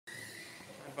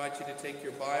invite you to take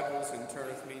your Bibles and turn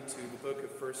with me to the book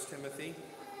of 1 Timothy.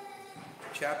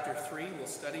 Chapter 3, we'll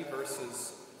study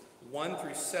verses 1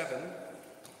 through 7.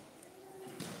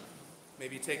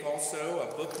 Maybe take also a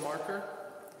bookmarker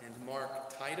and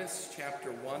mark Titus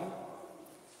chapter 1.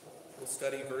 We'll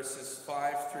study verses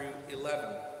 5 through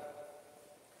 11.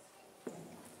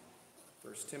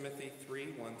 1 Timothy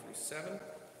 3, 1 through 7.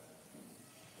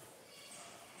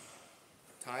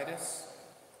 Titus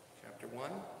chapter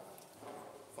 1.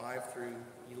 5 through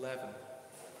 11.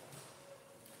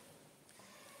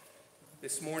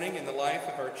 This morning in the life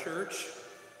of our church,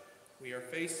 we are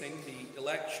facing the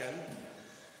election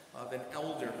of an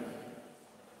elder.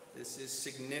 This is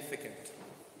significant.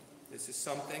 This is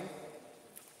something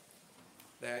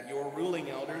that your ruling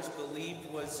elders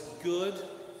believed was good,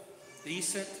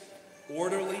 decent,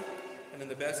 orderly, and in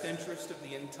the best interest of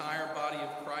the entire body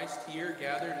of Christ here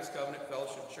gathered as Covenant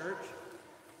Fellowship Church.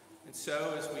 And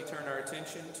so, as we turn our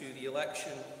attention to the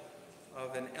election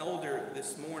of an elder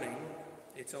this morning,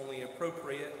 it's only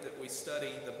appropriate that we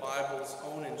study the Bible's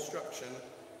own instruction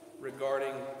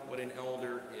regarding what an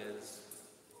elder is.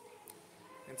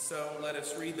 And so, let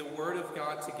us read the Word of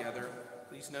God together.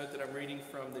 Please note that I'm reading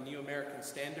from the New American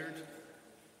Standard.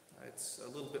 It's a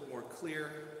little bit more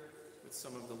clear with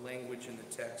some of the language in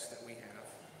the text that we have.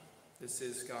 This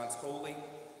is God's holy,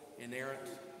 inerrant,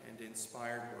 and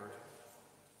inspired Word.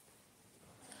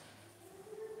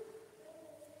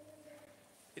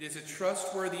 It is a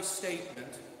trustworthy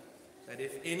statement that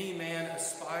if any man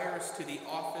aspires to the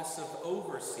office of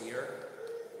overseer,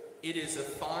 it is a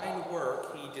fine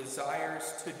work he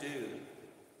desires to do.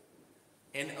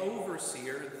 An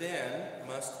overseer then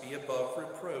must be above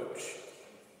reproach,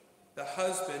 the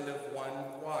husband of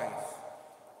one wife,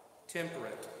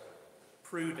 temperate,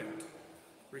 prudent,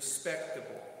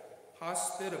 respectable,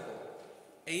 hospitable,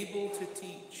 able to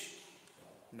teach,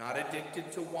 not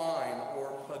addicted to wine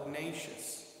or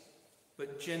pugnacious,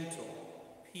 but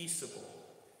gentle, peaceable,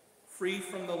 free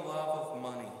from the love of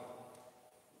money.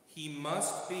 He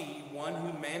must be one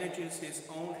who manages his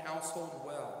own household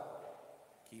well,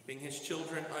 keeping his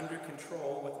children under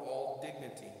control with all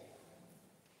dignity.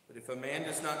 But if a man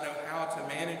does not know how to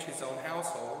manage his own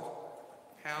household,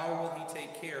 how will he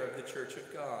take care of the church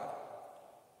of God?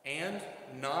 And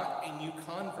not a new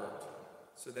convert,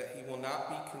 so that he will not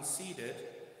be conceited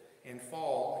and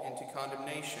fall into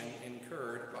condemnation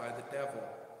incurred by the devil.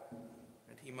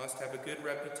 And he must have a good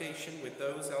reputation with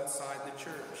those outside the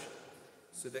church,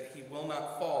 so that he will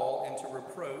not fall into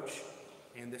reproach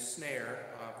and the snare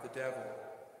of the devil.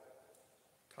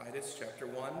 Titus chapter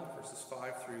 1, verses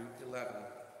 5 through 11.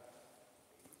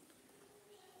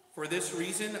 For this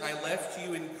reason I left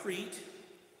you in Crete,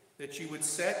 that you would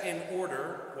set in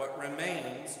order what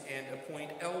remains and appoint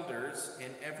elders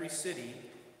in every city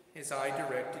as I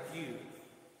directed you.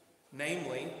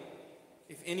 Namely,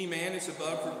 if any man is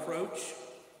above reproach,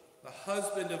 the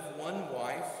husband of one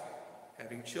wife,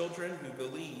 having children who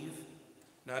believe,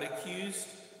 not accused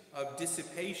of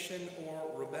dissipation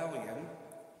or rebellion,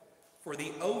 for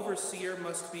the overseer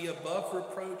must be above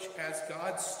reproach as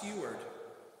God's steward,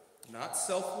 not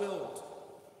self-willed,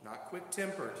 not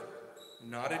quick-tempered,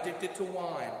 not addicted to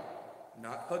wine,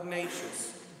 not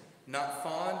pugnacious, not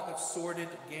fond of sordid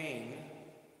gain,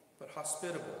 but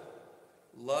hospitable,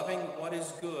 loving what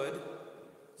is good,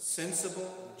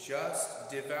 sensible,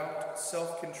 just, devout,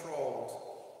 self-controlled,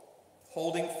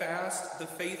 holding fast the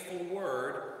faithful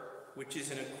word which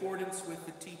is in accordance with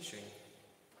the teaching,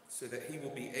 so that he will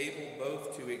be able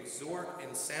both to exhort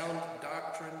in sound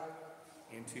doctrine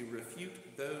and to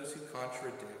refute those who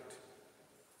contradict.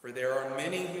 For there are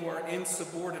many who are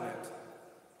insubordinate,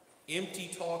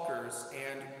 empty talkers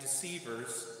and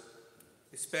deceivers,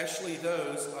 especially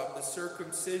those of the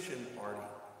circumcision party.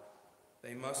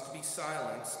 They must be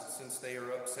silenced, since they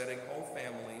are upsetting whole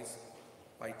families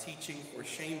by teaching for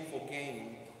shameful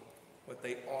gain what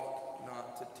they ought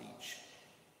not to teach.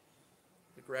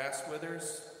 The grass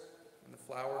withers and the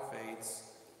flower fades,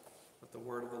 but the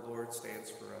word of the Lord stands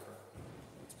forever.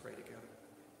 Let's pray together.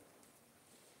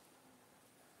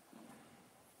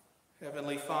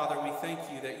 Heavenly Father, we thank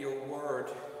you that your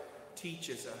word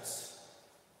teaches us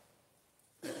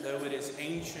that though it is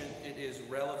ancient, it is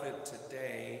relevant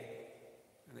today,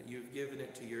 and that you've given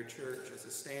it to your church as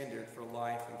a standard for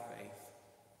life and faith.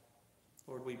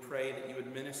 Lord, we pray that you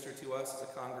would minister to us as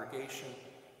a congregation,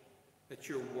 that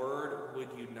your word would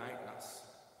unite us,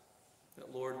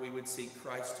 that, Lord, we would seek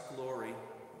Christ's glory,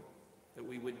 that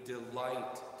we would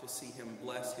delight to see him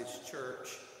bless his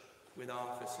church with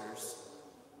officers,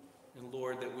 and,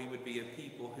 Lord, that we would be a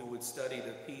people who would study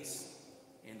the peace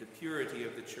and the purity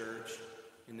of the church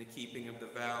in the keeping of the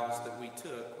vows that we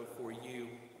took before you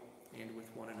and with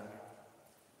one another.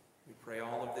 We pray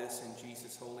all of this in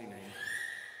Jesus' holy name.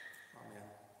 Amen.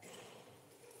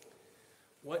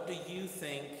 What do you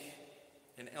think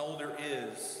an elder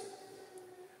is?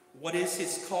 What is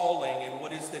his calling and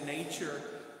what is the nature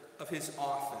of his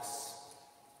office?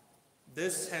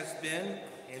 This has been,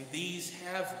 and these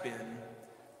have been,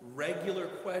 regular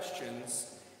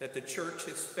questions that the church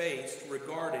has faced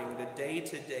regarding the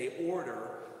day-to-day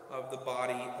order of the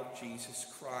body of Jesus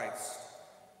Christ.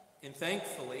 And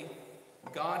thankfully,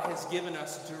 God has given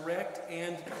us direct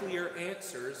and clear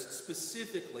answers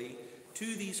specifically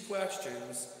to these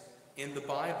questions in the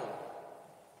Bible.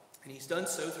 And he's done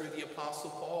so through the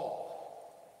Apostle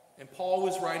Paul. And Paul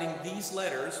was writing these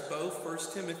letters, both 1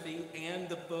 Timothy and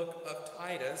the book of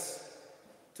Titus,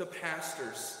 to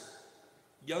pastors,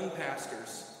 young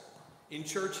pastors, in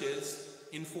churches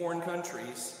in foreign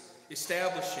countries,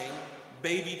 establishing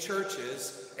baby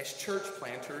churches as church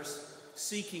planters,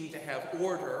 seeking to have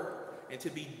order and to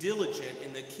be diligent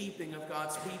in the keeping of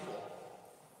God's people.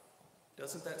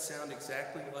 Doesn't that sound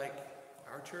exactly like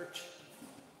our church?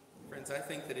 Friends, I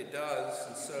think that it does.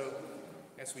 And so,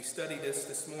 as we study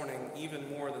this morning, even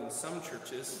more than some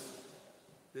churches,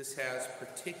 this has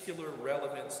particular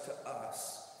relevance to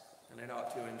us. And it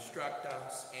ought to instruct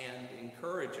us and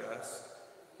encourage us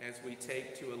as we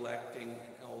take to electing an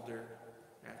elder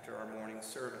after our morning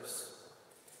service.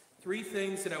 3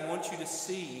 things that I want you to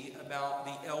see about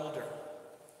the elder.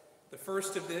 The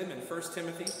first of them in 1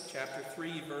 Timothy chapter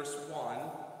 3, verse 1,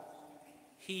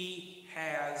 he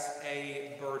has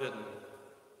a burden.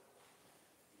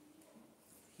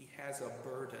 He has a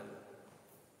burden.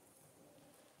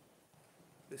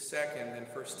 The second in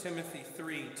 1 Timothy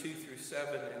 3, 2 through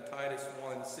 7, and Titus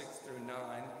 1, 6 through 9,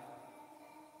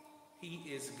 he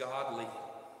is godly.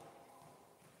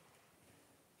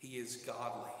 He is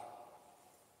godly.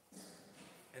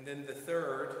 And then the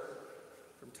third,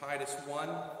 from Titus 1,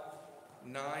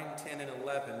 9, 10, and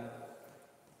 11,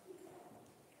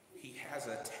 he has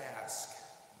a task.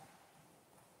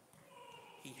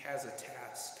 He has a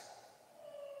task.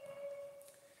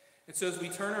 And so as we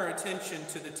turn our attention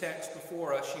to the text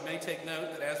before us, you may take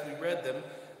note that as we read them,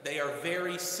 they are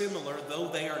very similar, though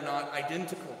they are not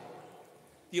identical.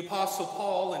 The Apostle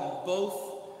Paul, in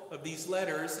both of these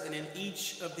letters and in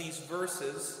each of these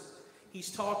verses,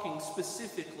 he's talking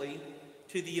specifically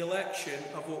to the election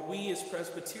of what we as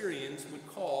Presbyterians would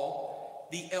call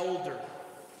the elder.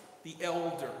 The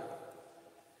elder.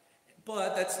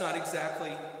 But that's not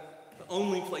exactly the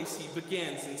only place he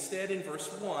begins. Instead, in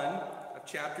verse 1 of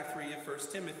chapter 3 of 1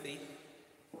 Timothy,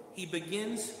 he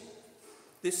begins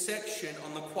this section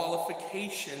on the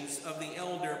qualifications of the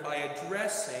elder by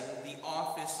addressing the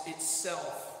office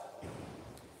itself.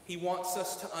 He wants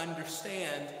us to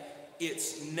understand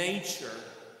its nature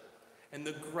and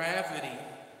the gravity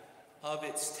of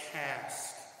its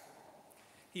task.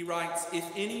 He writes, if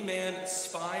any man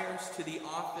aspires to the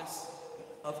office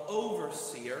of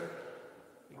overseer,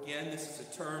 again, this is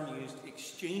a term used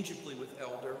exchangeably with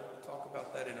elder. We'll talk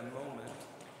about that in a moment.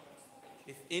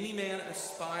 If any man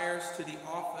aspires to the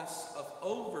office of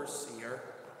overseer,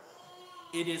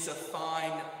 it is a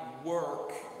fine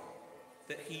work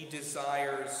that he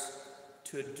desires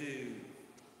to do.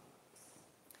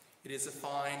 It is a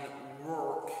fine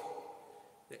work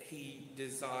that he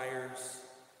desires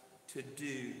to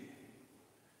do.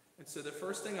 And so the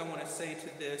first thing I want to say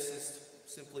to this is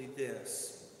simply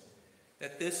this,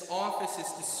 that this office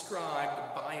is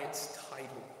described by its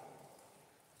title.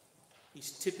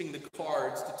 He's tipping the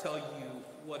cards to tell you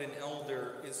what an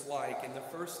elder is like. And the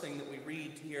first thing that we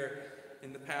read here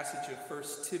in the passage of 1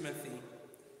 Timothy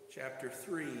chapter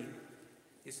 3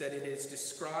 is that it is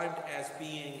described as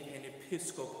being an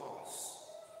episkopos,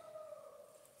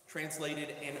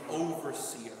 translated an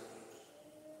overseer,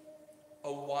 a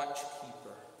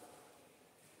watchkeeper,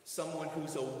 someone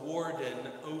who's a warden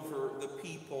over the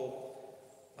people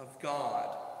of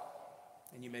God.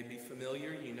 And you may be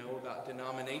familiar, you know about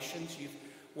denominations. You've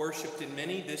worshiped in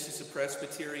many. This is a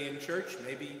Presbyterian church.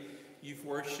 Maybe you've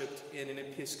worshiped in an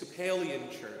Episcopalian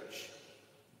church.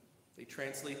 They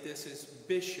translate this as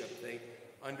bishop. They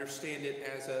understand it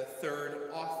as a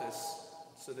third office,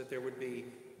 so that there would be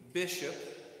bishop,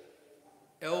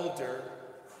 elder,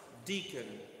 deacon.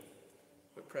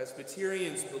 But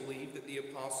Presbyterians believe that the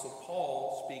Apostle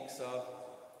Paul speaks of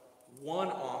one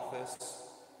office,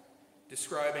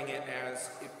 describing it as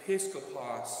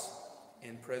episkopos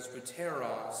and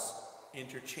presbyteros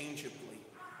interchangeably.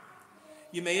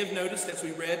 You may have noticed as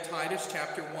we read Titus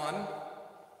chapter 1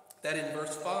 that in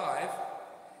verse 5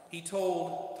 he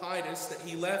told Titus that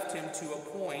he left him to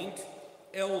appoint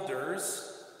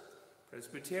elders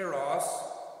Presbyteros,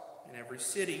 in every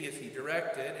city as he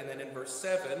directed. And then in verse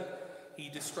 7, he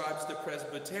describes the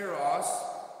presbyteros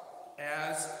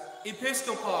as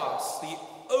episkopos, the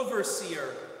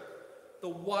overseer, the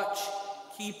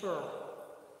watchkeeper,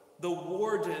 the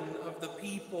warden of the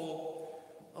people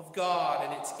of God.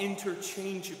 And it's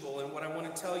interchangeable. And what I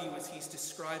want to tell you is he's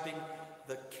describing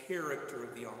the character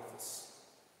of the office,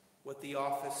 what the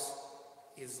office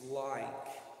is like.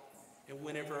 And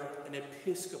whenever an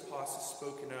episkopos is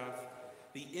spoken of,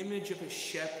 the image of a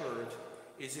shepherd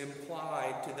is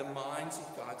implied to the minds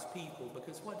of God's people.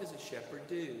 Because what does a shepherd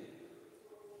do?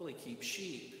 Well, he keeps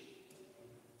sheep.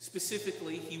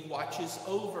 Specifically, he watches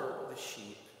over the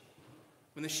sheep.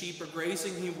 When the sheep are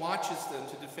grazing, he watches them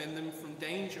to defend them from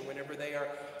danger. Whenever they are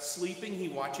sleeping, he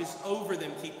watches over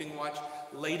them, keeping watch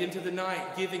late into the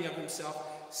night, giving of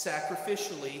himself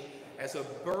sacrificially as a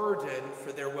burden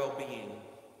for their well-being.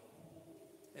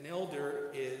 An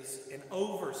elder is an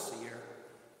overseer,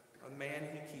 a man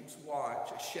who keeps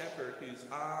watch, a shepherd whose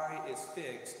eye is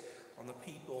fixed on the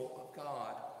people of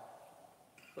God.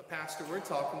 But Pastor, we're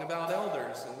talking about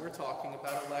elders, and we're talking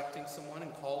about electing someone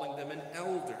and calling them an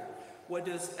elder. What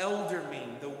does elder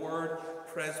mean? The word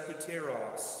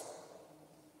presbyteros.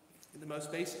 In the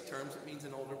most basic terms, it means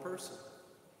an older person.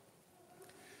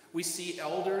 We see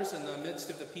elders in the midst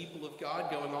of the people of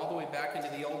God going all the way back into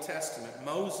the Old Testament.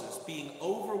 Moses being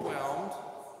overwhelmed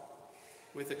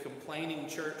with a complaining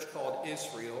church called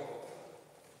Israel,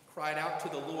 cried out to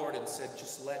the Lord and said,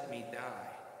 "Just let me die."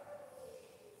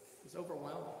 He was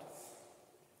overwhelmed.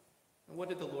 And what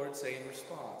did the Lord say in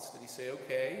response? Did he say,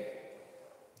 "Okay,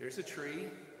 there's a tree,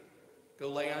 go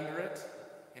lay under it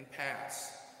and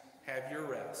pass, have your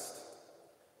rest"?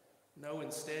 No,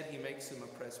 instead he makes him a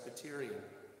Presbyterian.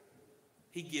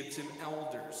 He gives him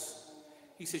elders.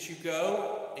 He says, you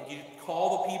go and you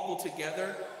call the people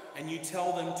together and you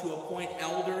tell them to appoint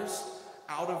elders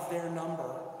out of their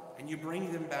number, and you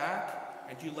bring them back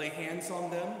and you lay hands on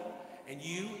them and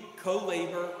you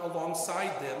co-labor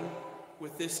alongside them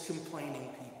with this complaining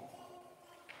people.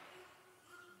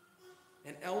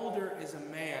 An elder is a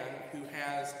man who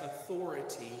has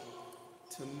authority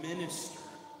to minister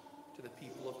to the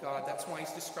people of God. That's why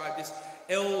he's described as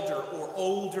elder or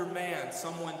older man,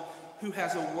 someone who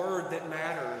has a word that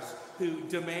matters, who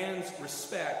demands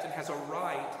respect and has a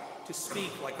right to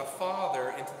speak like a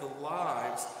father into the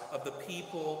lives of the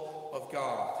people of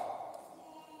God.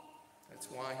 That's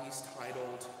why he's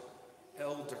titled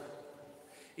elder.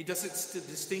 He doesn't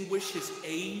distinguish his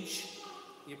age.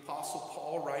 The Apostle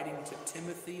Paul, writing to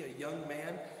Timothy, a young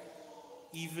man,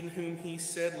 even whom he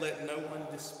said, "Let no one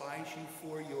despise you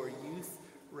for your youth."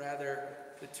 Rather,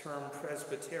 the term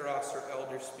presbyteros or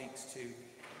elder speaks to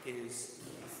his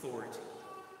authority.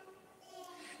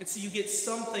 And so you get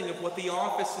something of what the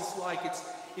office is like.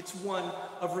 It's one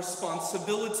of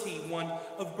responsibility, one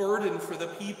of burden for the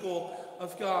people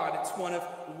of God. It's one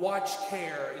of watch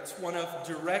care. It's one of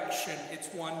direction. It's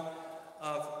one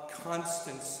of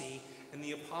constancy. And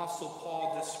the Apostle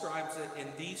Paul describes it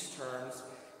in these terms.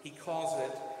 He calls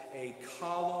it a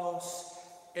kalos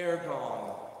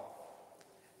ergon,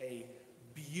 a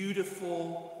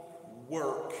beautiful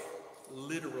work,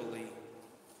 literally,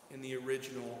 in the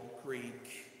original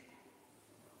Greek.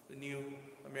 The New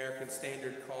American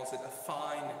Standard calls it a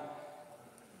fine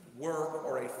work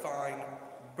or a fine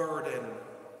burden.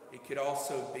 It could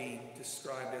also be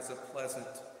described as a pleasant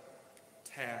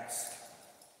task.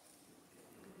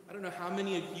 I don't know how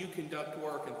many of you conduct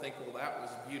work and think, well, that was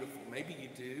beautiful. Maybe you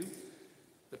do.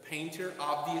 The painter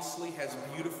obviously has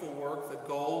beautiful work. The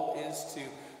goal is to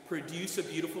produce a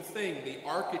beautiful thing. The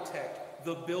architect,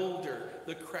 the builder,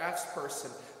 the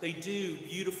craftsperson, they do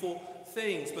beautiful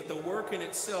things, but the work in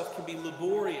itself can be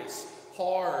laborious,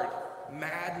 hard,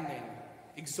 maddening,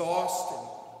 exhausting.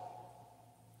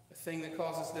 A thing that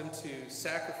causes them to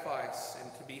sacrifice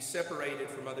and to be separated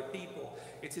from other people.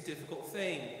 It's a difficult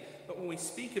thing. But when we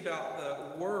speak about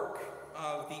the work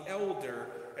of the elder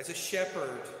as a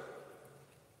shepherd,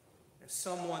 as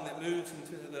someone that moves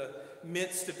into the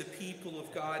midst of the people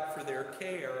of God for their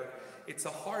care, it's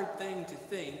a hard thing to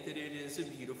think that it is a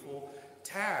beautiful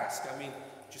task. I mean,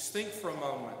 just think for a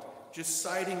moment, just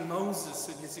citing Moses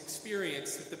and his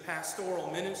experience of the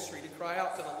pastoral ministry to cry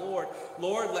out to the Lord,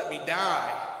 "Lord, let me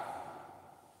die."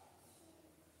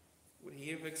 Would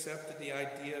he have accepted the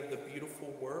idea of the beautiful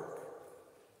work,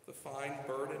 the fine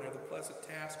burden, or the pleasant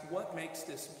task? What makes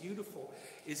this beautiful?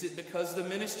 Is it because the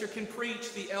minister can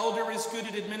preach, the elder is good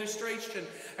at administration,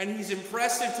 and he's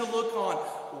impressive to look on?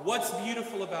 What's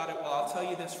beautiful about it? Well, I'll tell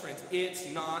you this, friends. It's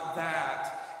not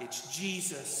that. It's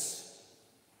Jesus.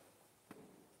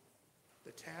 The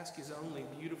The task is only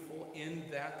beautiful in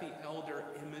that the elder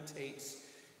imitates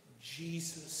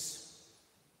Jesus.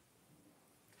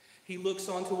 He looks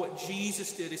on to what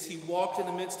Jesus did as he walked in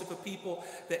the midst of a people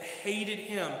that hated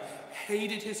him,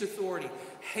 hated his authority,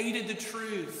 hated the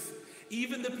truth.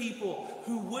 Even the people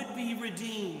who would be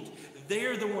redeemed,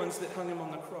 they're the ones that hung him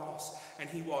on the cross. And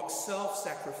he walked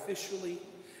self-sacrificially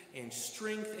in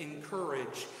strength and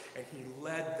courage, and he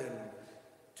led them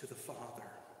to the Father.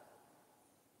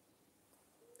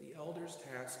 The elder's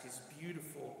task is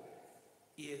beautiful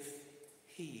if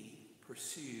he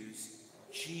pursues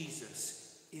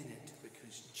Jesus in it,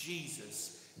 because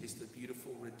Jesus is the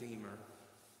beautiful Redeemer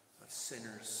of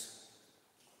sinners.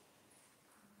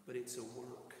 But it's a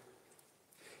work.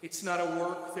 It's not a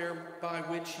work by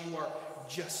which you are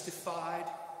justified.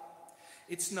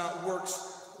 It's not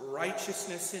works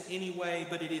righteousness in any way,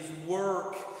 but it is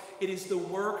work. It is the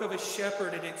work of a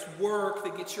shepherd, and it's work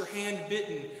that gets your hand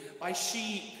bitten by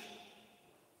sheep.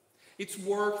 It's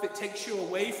work that takes you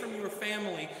away from your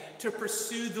family to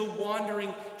pursue the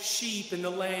wandering sheep and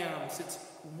the lambs. It's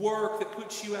work that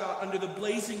puts you out under the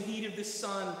blazing heat of the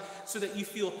sun so that you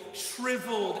feel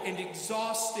shriveled and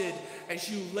exhausted as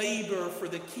you labor for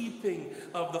the keeping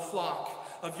of the flock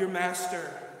of your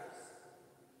master.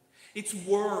 It's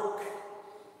work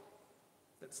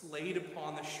that's laid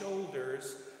upon the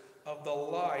shoulders of the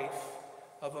life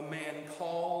of a man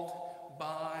called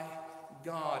by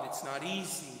God. It's not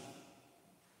easy.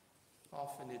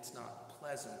 Often it's not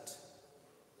pleasant.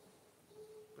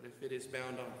 But if it is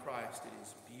bound on Christ, it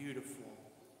is beautiful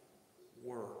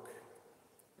work.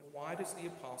 And why does the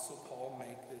Apostle Paul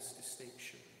make this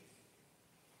distinction?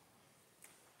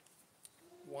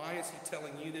 Why is he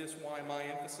telling you this? Why am I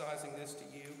emphasizing this to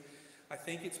you? I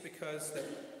think it's because that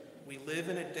we live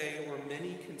in a day where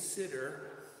many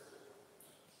consider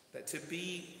that to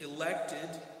be elected,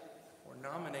 or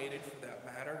nominated for that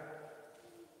matter,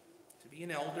 to be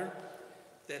an elder,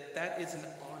 that is an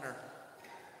honor,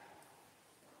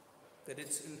 that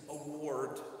it's an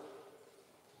award,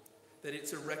 that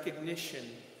it's a recognition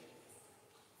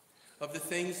of the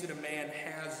things that a man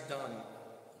has done.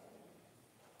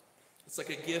 It's like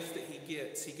a gift that he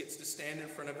gets. He gets to stand in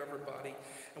front of everybody,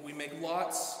 and we make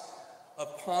lots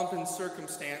of pomp and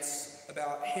circumstance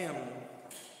about him,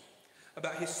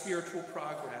 about his spiritual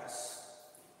progress.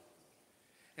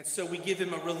 And so we give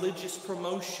him a religious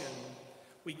promotion.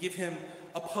 We give him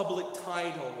a public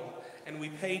title, and we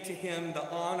pay to him the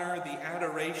honor, the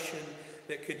adoration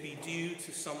that could be due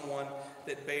to someone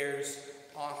that bears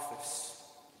office.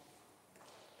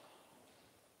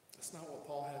 That's not what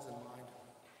Paul has in mind.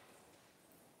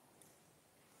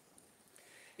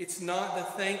 It's not the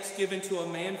thanks given to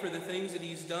a man for the things that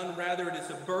he's done. Rather, it is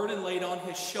a burden laid on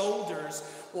his shoulders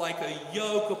like a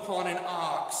yoke upon an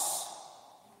ox.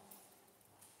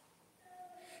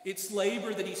 It's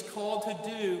labor that he's called to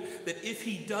do, that if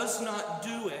he does not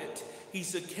do it,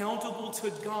 he's accountable to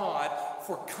God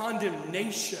for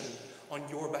condemnation on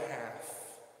your behalf.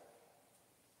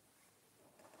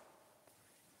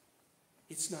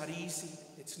 It's not easy.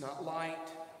 It's not light.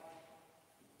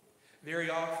 Very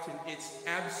often, it's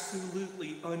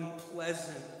absolutely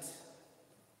unpleasant.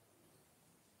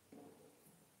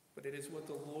 But it is what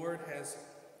the Lord has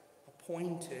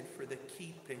appointed for the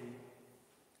keeping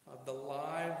of the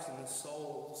lives and the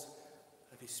souls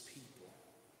of his people.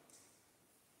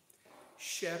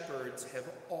 Shepherds have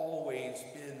always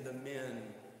been the men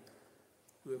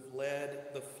who have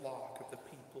led the flock of the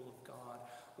people of God,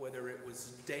 whether it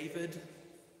was David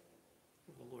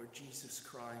or the Lord Jesus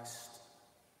Christ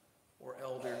or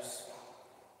elders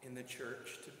in the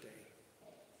church today.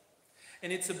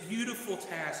 And it's a beautiful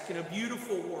task and a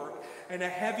beautiful work and a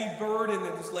heavy burden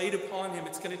that is laid upon him.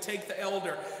 It's going to take the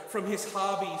elder from his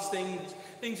hobbies,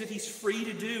 things that he's free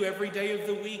to do every day of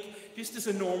the week, just as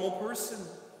a normal person.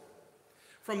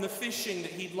 From the fishing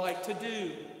that he'd like to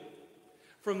do,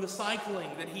 from the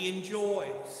cycling that he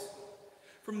enjoys,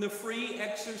 from the free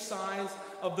exercise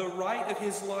of the right of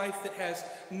his life that has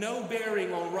no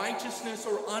bearing on righteousness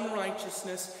or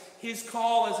unrighteousness. His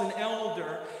call as an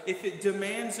elder, if it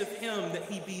demands of him that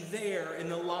he be there in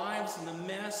the lives and the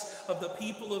mess of the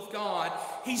people of God,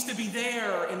 he's to be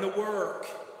there in the work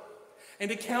and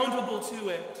accountable to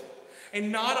it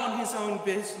and not on his own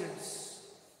business.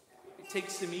 It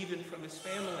takes him even from his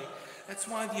family. That's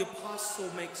why the apostle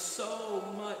makes so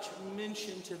much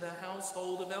mention to the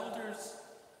household of elders.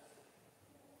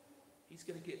 He's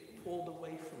going to get pulled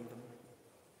away from them.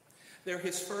 They're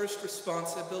his first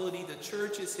responsibility. The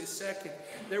church is his second.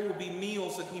 There will be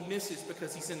meals that he misses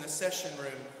because he's in the session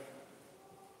room.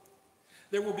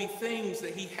 There will be things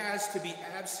that he has to be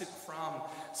absent from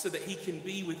so that he can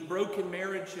be with broken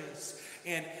marriages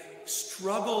and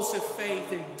struggles of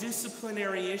faith and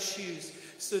disciplinary issues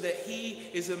so that he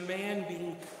is a man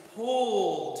being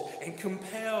pulled and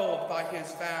compelled by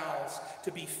his vows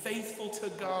to be faithful to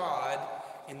God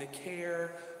in the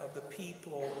care of the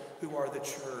people who are the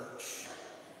church.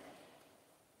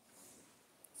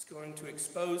 It's going to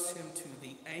expose him to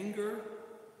the anger,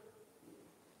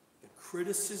 the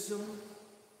criticism,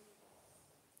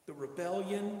 the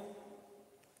rebellion,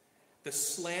 the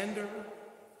slander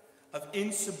of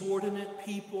insubordinate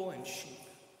people and sheep.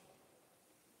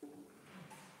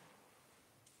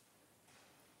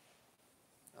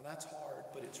 Now that's hard,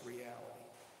 but it's reality.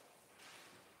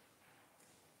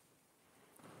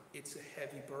 It's a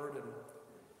heavy burden,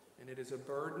 and it is a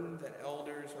burden that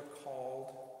elders are called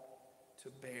to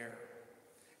bear.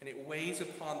 And it weighs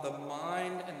upon the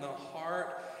mind and the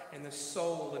heart and the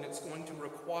soul, and it's going to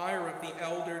require of the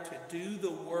elder to do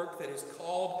the work that is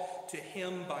called to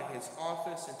him by his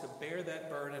office and to bear that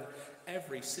burden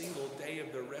every single day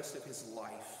of the rest of his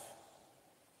life.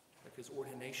 Because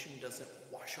ordination doesn't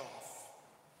wash off.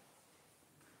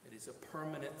 It is a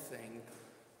permanent thing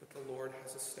that the Lord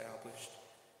has established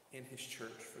in his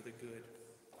church for the good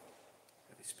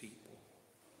of his people.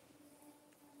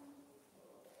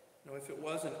 Now, if it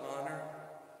was an honor,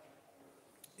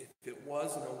 if it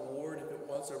was an award, if it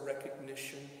was a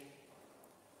recognition,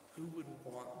 who would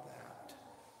want that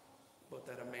but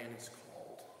that a man is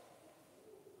called?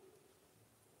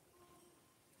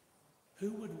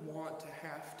 Who would want to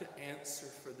have to answer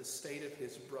for the state of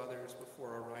his brothers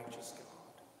before a righteous God?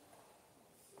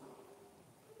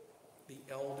 The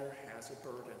elder has a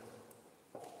burden.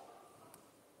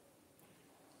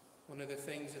 One of the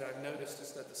things that I've noticed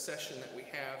is that the session that we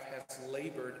have has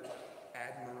labored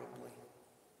admirably.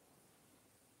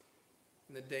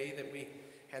 And the day that we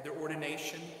had their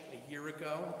ordination a year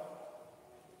ago,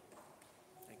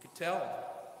 I could tell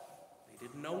they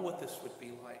didn't know what this would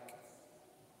be like.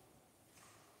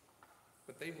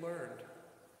 But they've learned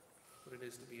what it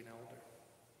is to be an elder.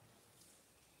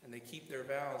 And they keep their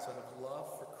vows out of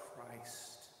love for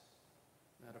Christ,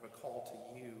 and out of a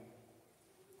call to you.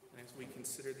 And as we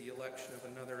consider the election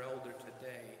of another elder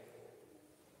today,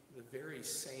 the very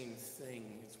same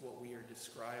thing is what we are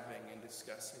describing and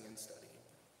discussing and studying.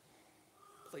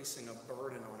 Placing a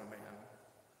burden on a man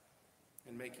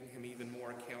and making him even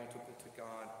more accountable to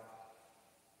God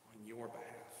on your behalf.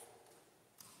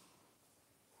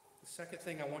 The second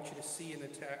thing I want you to see in the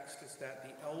text is that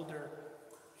the elder,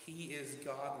 he is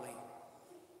godly.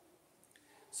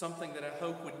 Something that I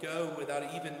hope would go without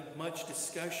even much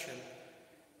discussion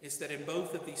is that in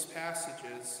both of these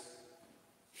passages,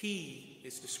 he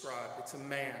is described. It's a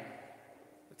man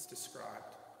that's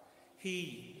described.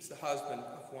 He is the husband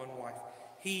of one wife.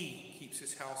 He keeps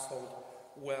his household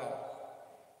well.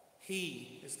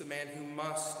 He is the man who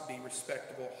must be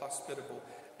respectable, hospitable,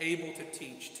 able to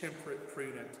teach, temperate,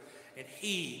 prudent. And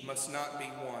he must not be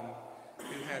one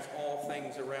who has all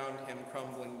things around him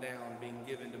crumbling down, being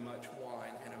given to much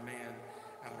wine, and a man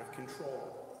out of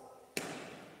control.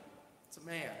 It's a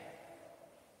man.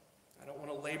 I don't want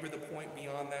to labor the point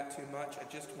beyond that too much.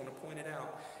 I just want to point it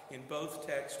out. In both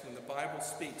texts, when the Bible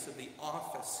speaks of the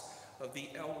office of the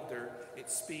elder, it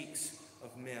speaks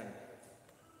of men.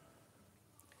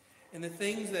 And the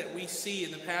things that we see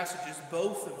in the passages,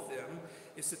 both of them,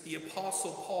 is that the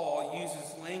Apostle Paul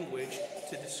uses language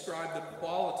to describe the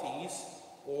qualities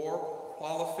or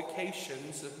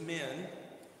qualifications of men.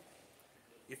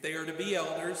 If they are to be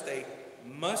elders, they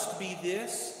must be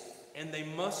this, and they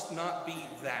must not be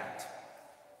that.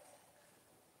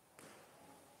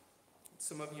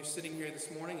 Some of you are sitting here this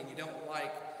morning and you don't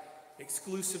like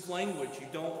exclusive language. You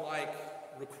don't like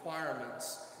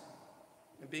requirements.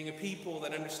 And being a people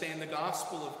that understand the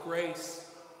gospel of grace,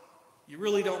 you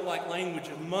really don't like language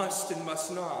of must and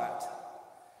must not.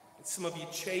 And some of you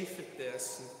chafe at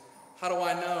this. And how do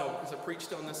I know? Because I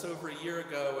preached on this over a year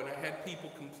ago and I had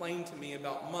people complain to me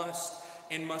about must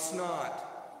and must not.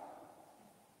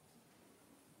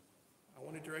 I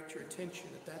want to direct your attention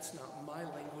that that's not my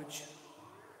language.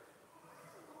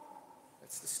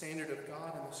 That's the standard of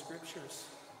God in the Scriptures.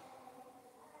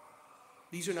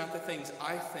 These are not the things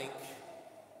I think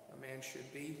a man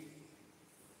should be.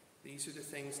 These are the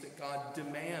things that God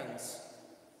demands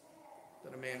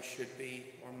that a man should be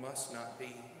or must not be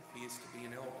if he is to be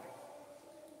an elder.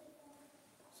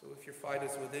 So if your fight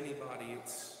is with anybody,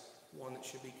 it's one that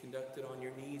should be conducted on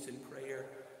your knees in prayer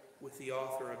with the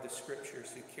author of the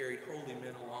Scriptures who carried holy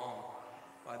men along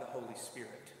by the Holy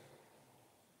Spirit.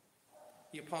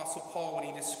 The Apostle Paul, when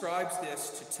he describes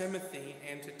this to Timothy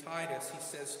and to Titus, he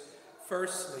says,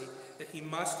 Firstly, that he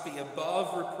must be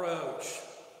above reproach.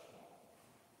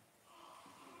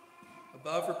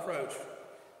 Above reproach.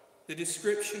 The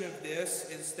description of this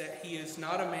is that he is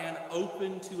not a man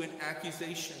open to an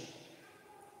accusation.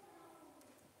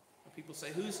 People say,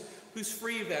 who's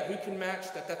free of that? Who can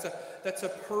match that? That's a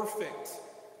perfect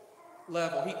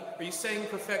level. Are you saying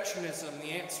perfectionism?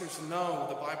 The answer is no.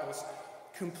 The Bible's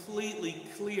completely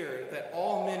clear that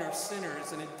all men are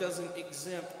sinners, and it doesn't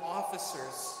exempt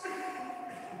officers.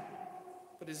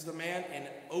 But is the man in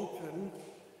open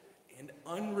and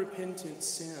unrepentant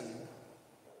sin?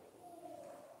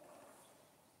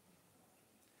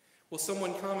 Will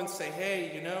someone come and say,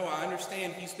 hey, I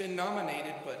understand he's been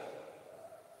nominated, but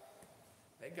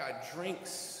that guy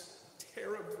drinks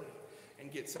terribly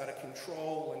and gets out of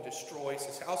control and destroys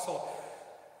his household.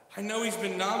 I know he's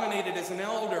been nominated as an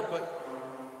elder, but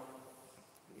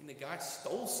the guy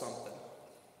stole something.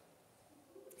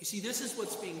 You see, this is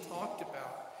what's being talked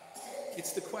about.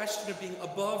 It's the question of being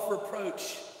above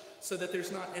reproach so that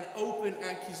there's not an open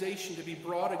accusation to be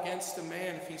brought against a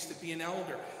man if he's to be an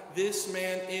elder. This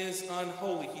man is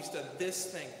unholy. He's done this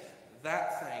thing,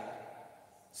 that thing,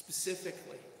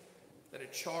 specifically, that a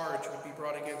charge would be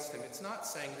brought against him. It's not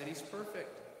saying that he's perfect.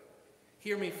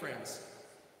 Hear me, friends.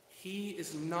 He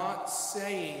is not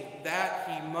saying that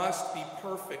he must be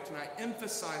perfect, and I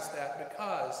emphasize that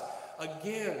because,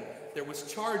 again, there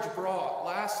was charge brought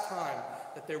last time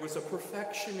that there was a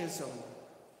perfectionism.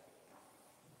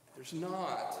 There's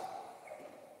not,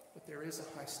 but there is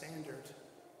a high standard.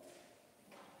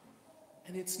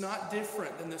 And it's not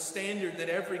different than the standard that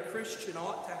every Christian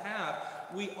ought to have.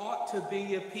 We ought to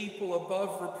be a people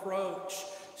above reproach,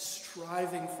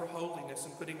 striving for holiness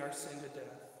and putting our sin to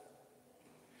death.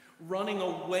 Running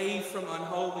away from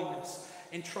unholiness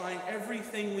and trying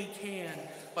everything we can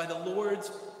by the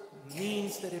Lord's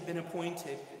means that have been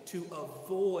appointed to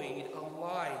avoid a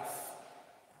life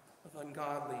of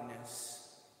ungodliness.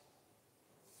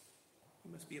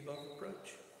 We must be above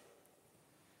reproach.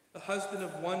 The husband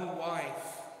of one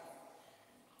wife.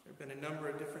 There have been a number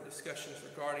of different discussions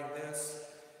regarding this.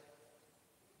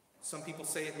 Some people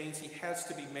say it means he has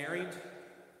to be married.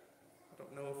 I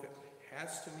don't know if it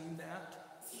has to mean that.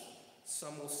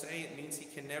 Some will say it means he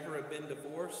can never have been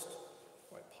divorced,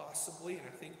 quite possibly, and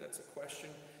I think that's a question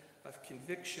of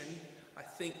conviction. I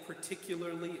think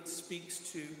particularly it speaks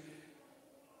to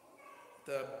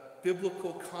the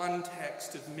biblical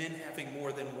context of men having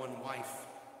more than one wife,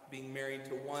 being married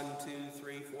to 1, 2,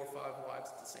 3, 4, 5 wives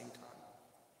at the same time.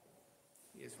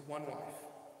 He has one wife,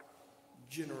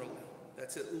 generally.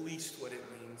 That's at least what it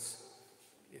means,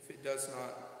 if it does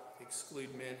not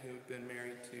exclude men who have been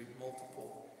married to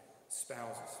multiple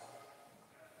spouses.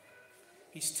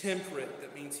 He's temperate.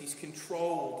 That means he's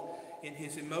controlled in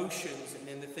his emotions and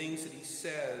in the things that he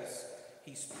says.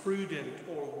 He's prudent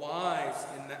or wise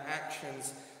in the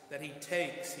actions that he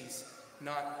takes. He's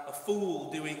not a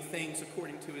fool doing things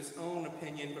according to his own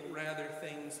opinion, but rather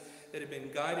things that have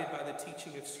been guided by the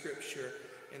teaching of Scripture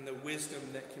and the wisdom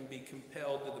that can be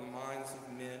compelled to the minds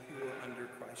of men who are under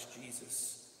Christ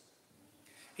Jesus.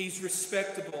 He's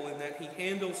respectable in that he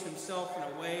handles himself in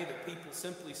a way that people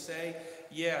simply say,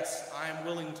 yes, I am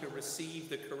willing to receive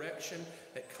the correction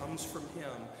that comes from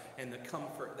him and the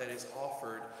comfort that is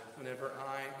offered whenever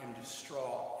I am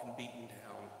distraught and beaten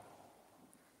down.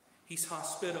 He's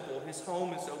hospitable. His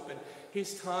home is open.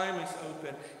 His time is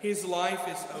open. His life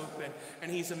is open.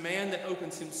 And he's a man that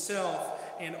opens himself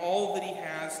and all that he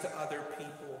has to other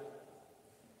people.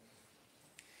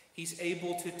 He's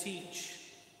able to teach.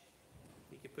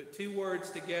 You can put two words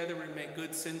together and make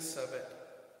good sense of it.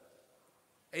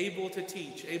 Able to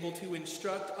teach, able to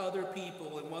instruct other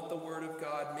people in what the Word of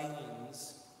God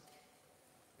means.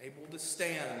 Able to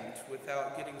stand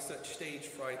without getting such stage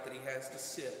fright that he has to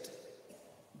sit.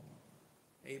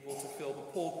 Able to fill the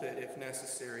pulpit if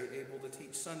necessary. Able to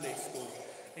teach Sunday school.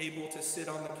 Able to sit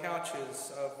on the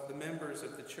couches of the members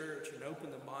of the church and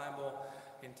open the Bible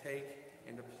and take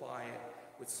and apply it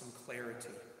with some clarity.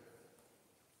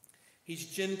 He's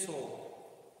gentle.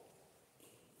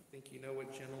 I think you know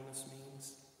what gentleness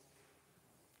means.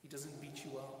 He doesn't beat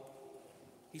you up.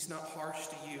 He's not harsh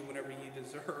to you whenever you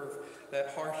deserve that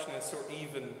harshness, or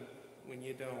even when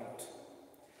you don't.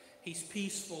 He's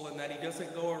peaceful in that he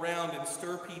doesn't go around and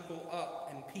stir people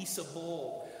up and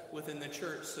peaceable within the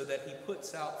church so that he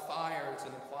puts out fires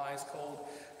and applies cold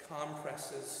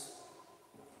compresses.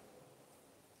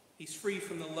 He's free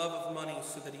from the love of money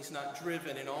so that he's not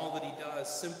driven in all that he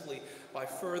does simply by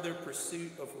further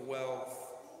pursuit of wealth.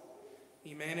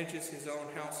 He manages his own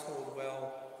household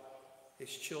well. His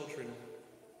children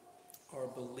are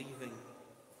believing.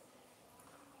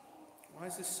 Why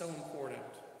is this so important?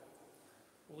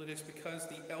 Well, it is because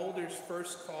the elder's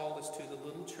first call is to the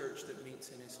little church that meets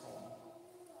in his home,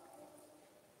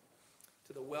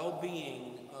 to the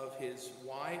well-being of his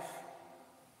wife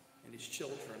and his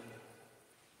children.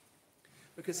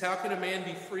 Because how can a man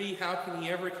be free? How can he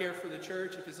ever care for the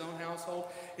church if his own household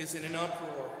is in an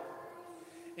uproar?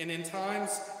 And in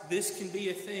times, this can be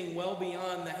a thing well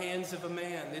beyond the hands of a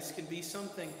man. This can be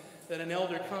something that an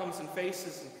elder comes and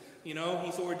faces. And,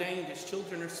 he's ordained. His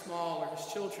children are small, or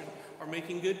his children are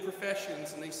making good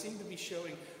professions, and they seem to be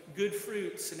showing good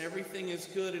fruits, and everything is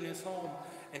good in his home.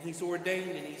 And he's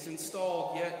ordained and he's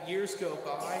installed, yet years go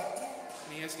by,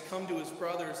 and he has to come to his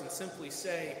brothers and simply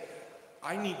say,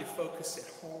 I need to focus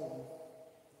at home.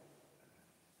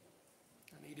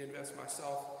 I need to invest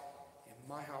myself in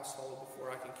my household before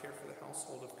I can care for the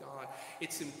household of God.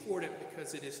 It's important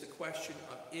because it is the question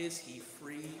of, is he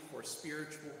free for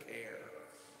spiritual care?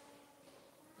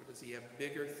 Or does he have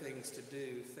bigger things to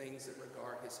do, things that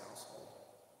regard his household?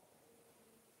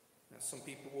 Now, some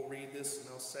people will read this and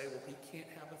they'll say, well, he can't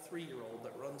have a 3-year-old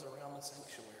that runs around the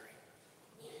sanctuary.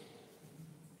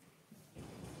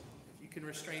 If you can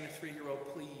restrain a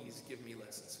 3-year-old, please give me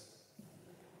lessons.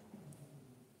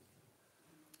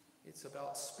 It's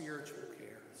about spiritual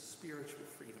care, spiritual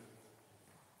freedom.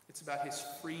 It's about his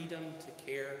freedom to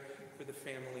care for the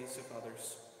families of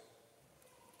others.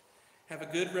 Have a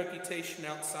good reputation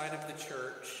outside of the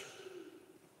church.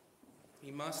 He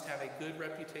must have a good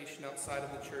reputation outside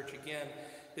of the church. Again,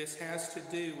 this has to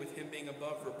do with him being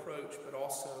above reproach, but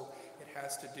also it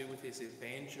has to do with his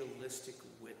evangelistic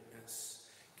witness.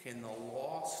 Can the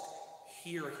lost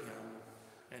hear him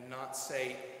and not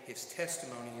say his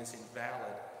testimony is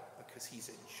invalid because he's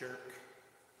a jerk?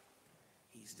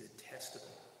 He's detestable.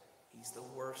 He's the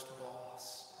worst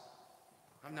boss.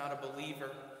 I'm not a believer.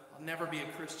 I'll never be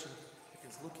a Christian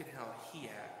because look at how he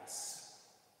acts.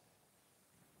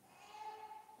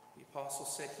 The apostle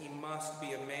said he must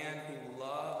be a man who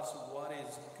loves what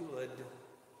is good.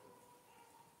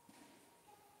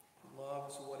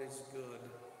 Loves what is good.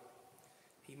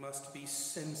 He must be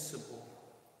sensible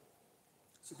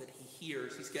so that he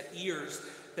hears. He's got ears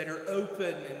that are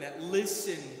open and that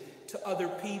listen to other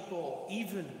people,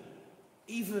 even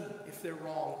if they're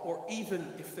wrong or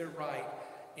even if they're right,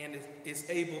 and is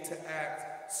able to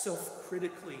act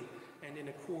self-critically and in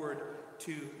accord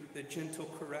to the gentle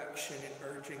correction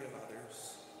and urging of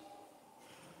others.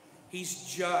 He's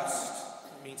just.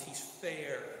 It means he's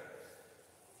fair.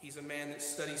 He's a man that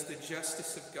studies the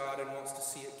justice of God and wants to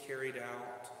see it carried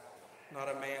out. Not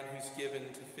a man who's given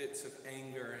to fits of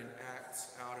anger and acts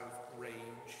out of rage.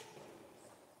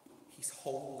 He's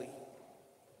holy.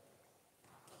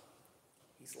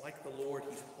 He's like the Lord.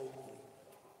 He's holy.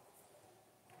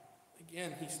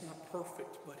 Again, he's not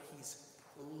perfect, but he's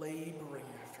laboring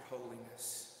after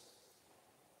holiness.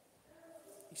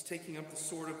 He's taking up the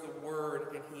sword of the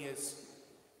word, and he is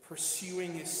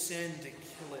pursuing his sin to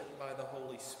kill it by the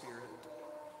Holy Spirit.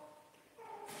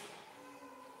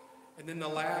 And then the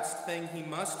last thing he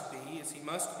must be is he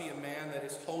must be a man that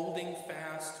is holding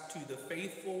fast to the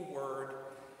faithful word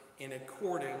in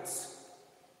accordance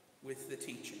with the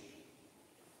teaching.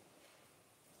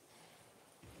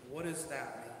 What does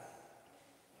that mean?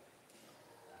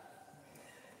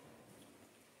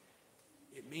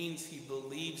 It means he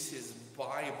believes his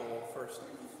Bible, first of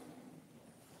all.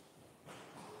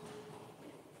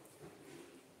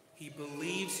 He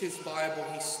believes his Bible.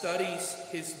 He studies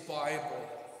his Bible.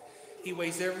 He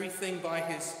weighs everything by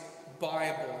his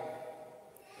Bible.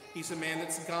 He's a man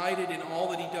that's guided in all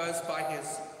that he does by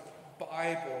his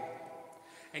Bible.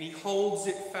 And he holds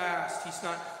it fast. He's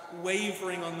not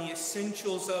wavering on the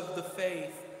essentials of the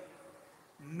faith,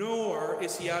 nor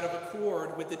is he out of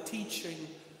accord with the teaching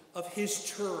of his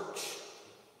church.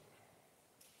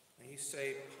 And you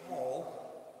say,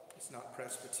 Paul is not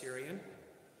Presbyterian.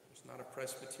 There's not a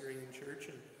Presbyterian church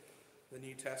in the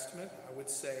New Testament. I would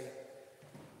say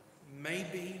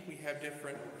maybe we have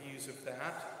different views of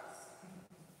that.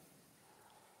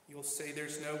 You'll say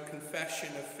there's no confession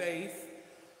of faith.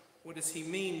 What does he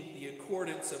mean? The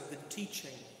accordance of the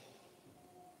teaching.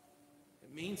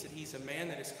 It means that he's a man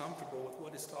that is comfortable with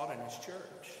what is taught in his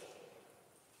church.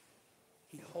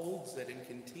 He holds it and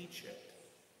can teach it.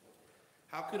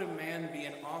 How could a man be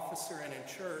an officer in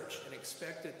a church and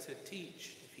expected to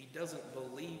teach if he doesn't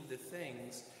believe the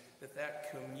things that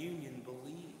that communion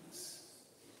believes?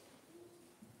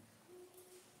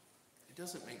 It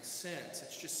doesn't make sense.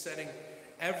 It's just setting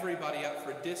everybody up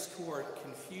for discord,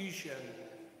 confusion,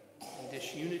 and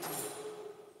disunity.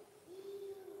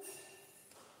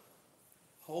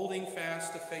 Holding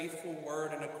fast the faithful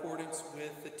word in accordance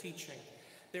with the teaching.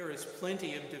 There is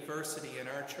plenty of diversity in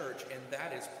our church, and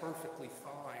that is perfectly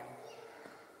fine.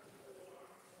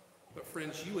 But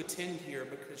friends, you attend here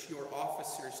because your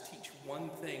officers teach one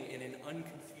thing in an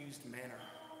unconfused manner.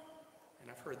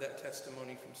 And I've heard that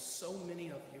testimony from so many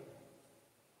of you.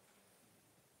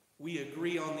 We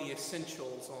agree on the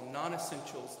essentials, on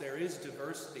non-essentials. There is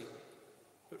diversity.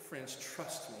 But friends,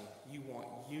 trust me, you want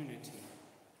unity,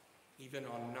 even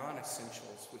on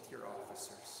non-essentials with your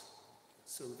officers.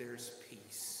 So there's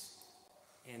peace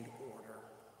and order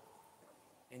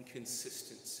and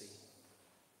consistency.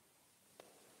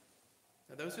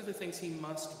 Now those are the things he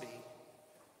must be.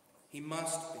 He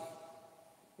must be.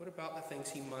 What about the things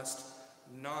he must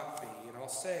not be? And I'll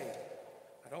say,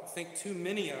 I don't think too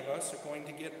many of us are going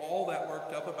to get all that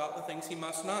worked up about the things he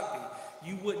must not be.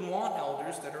 You wouldn't want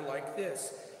elders that are like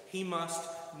this. He must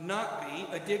not be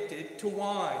addicted to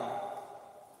wine,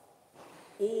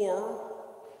 or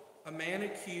a man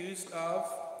accused of,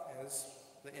 as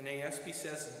the NASB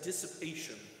says,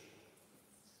 dissipation.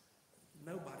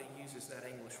 Nobody uses that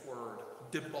English word,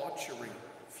 debauchery.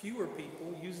 Fewer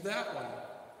people use that one.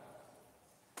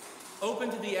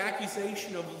 Open to the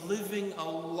accusation of living a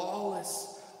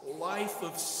lawless life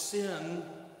of sin,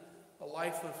 a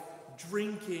life of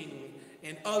drinking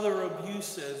and other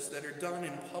abuses that are done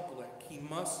in public. He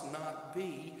must not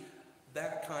be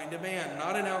that kind of man.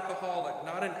 Not an alcoholic,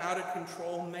 not an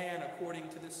out-of-control man according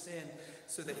to the sin,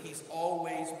 so that he's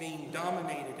always being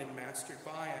dominated and mastered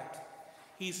by it.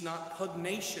 He's not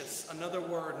pugnacious, another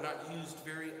word not used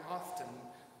very often.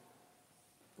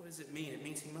 What does it mean? It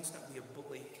means he must not be a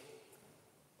bully.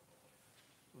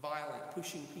 Violent,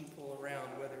 pushing people around,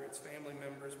 whether it's family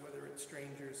members, whether it's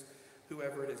strangers,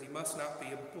 whoever it is. He must not be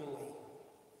a bully.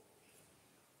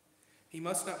 He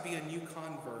must not be a new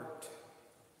convert.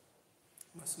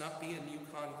 Must not be a new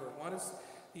convert. Why does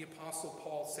the Apostle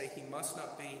Paul say he must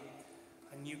not be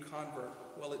a new convert?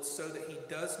 Well, it's so that he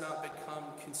does not become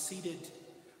conceited,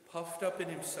 puffed up in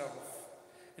himself,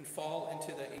 and fall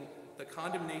into the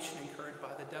condemnation incurred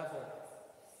by the devil.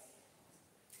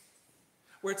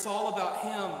 Where it's all about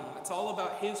him. It's all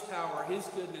about his power, his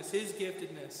goodness, his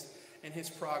giftedness, and his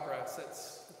progress.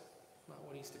 That's not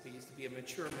what he's to be. He's to be a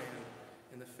mature man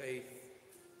in the faith,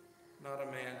 not a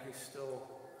man who's still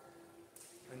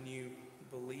a new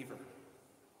believer.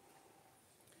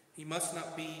 He must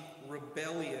not be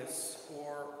rebellious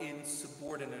or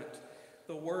insubordinate.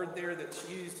 The word there that's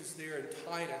used is there in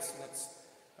Titus, and it's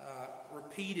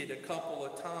repeated a couple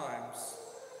of times.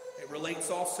 It relates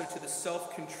also to the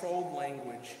self-controlled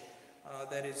language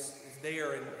that is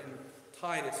there in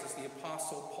Titus as the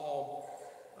Apostle Paul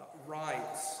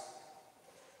writes.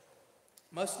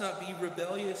 Must not be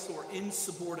rebellious or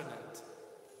insubordinate.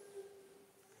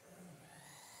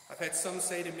 I've had some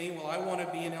say to me, well, I want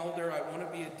to be an elder, I want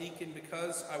to be a deacon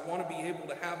because I want to be able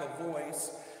to have a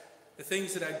voice. The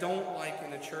things that I don't like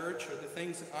in the church or the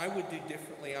things that I would do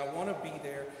differently, I want to be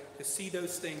there to see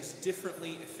those things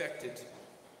differently affected.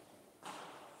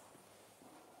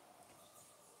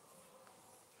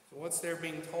 So what's there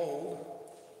being told?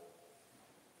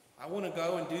 I want to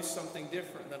go and do something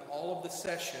different than all of the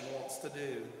session wants to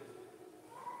do.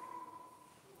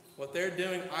 What they're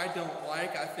doing, I don't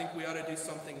like. I think we ought to do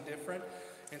something different.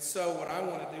 And so what I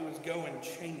want to do is go and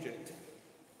change it.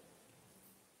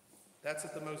 That's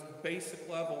at the most basic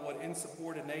level what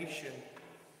insubordination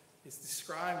is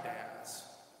described as.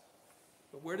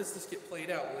 But where does this get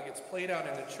played out? Well, it gets played out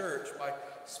in the church by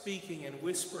speaking and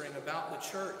whispering about the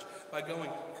church, by going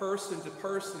person to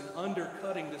person,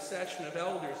 undercutting the session of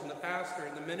elders and the pastor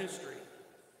and the ministry.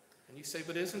 And you say,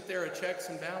 but isn't there a checks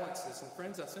and balances? And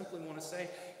friends, I simply want to say,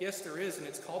 yes, there is, and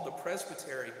it's called the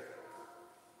presbytery.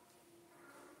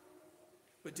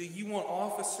 But do you want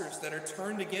officers that are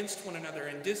turned against one another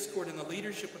in discord in the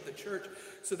leadership of the church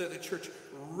so that the church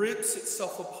rips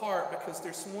itself apart because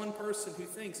there's one person who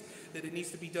thinks that it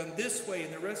needs to be done this way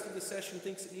and the rest of the session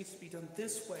thinks it needs to be done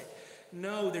this way?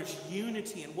 No, there's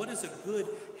unity. And what does a good,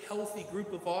 healthy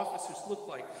group of officers look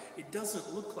like? It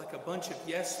doesn't look like a bunch of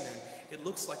yes men. It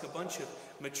looks like a bunch of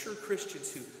mature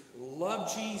Christians who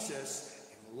love Jesus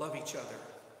and love each other.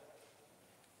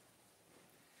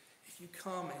 If you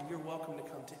come, and you're welcome to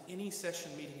come to any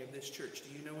session meeting of this church,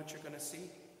 do you know what you're going to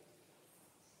see?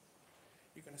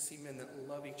 You're going to see men that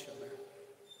love each other,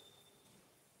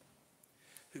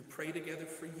 who pray together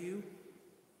for you,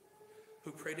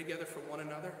 who pray together for one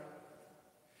another,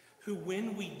 who,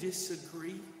 when we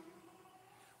disagree,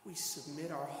 we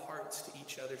submit our hearts to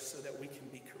each other so that we can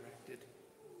be corrected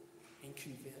and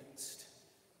convinced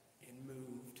and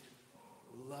moved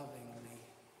lovingly.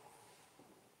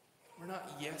 We're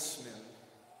not yes men.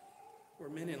 We're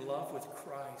men in love with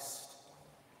Christ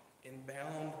and and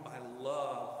bound by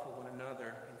love for one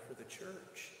another and for the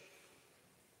church.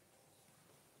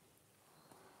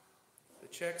 The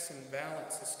checks and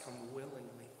balances come willingly.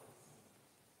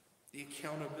 The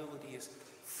accountability is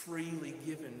freely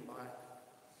given by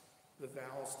the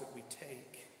vows that we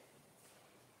take.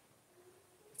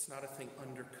 It's not a thing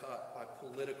undercut by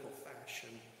political fashion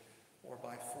or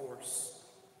by force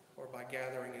or by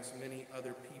gathering as many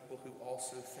other people who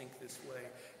also think this way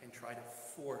and try to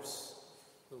force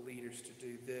the leaders to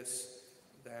do this,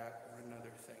 that, or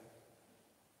another thing.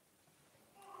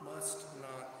 Must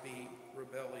not be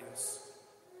rebellious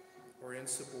or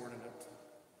insubordinate.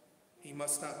 He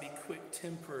must not be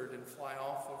quick-tempered and fly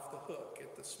off of the hook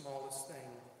at the smallest thing.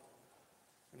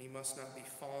 And he must not be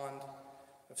fond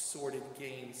of sordid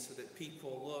gains so that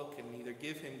people look and either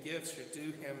give him gifts or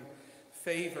do him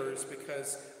favors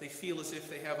because they feel as if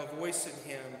they have a voice in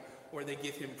him, or they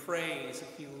give him praise and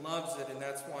he loves it, and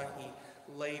that's why he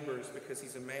labors, because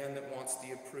he's a man that wants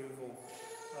the approval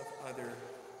of other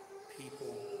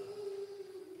people.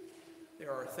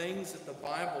 There are things that the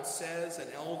Bible says an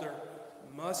elder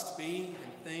must be,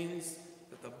 and things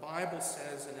that the Bible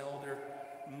says an elder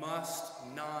must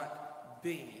not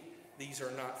be. These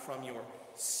are not from your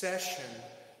session.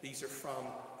 These are from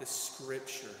the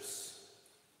Scriptures.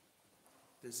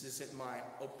 This isn't my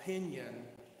opinion.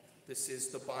 This is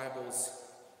the Bible's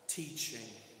teaching.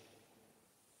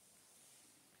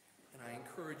 And I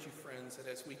encourage you, friends, that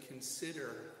as we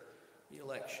consider the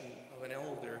election of an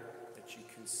elder, that you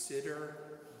consider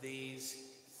these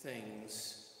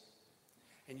things.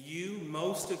 And you,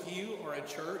 most of you, are a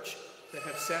church that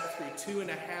have sat through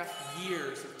 2.5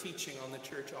 years of teaching on the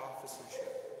church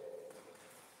officership.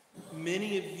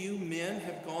 Many of you men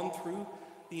have gone through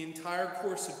the entire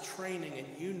course of training, and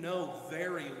you know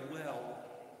very well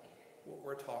what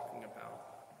we're talking about.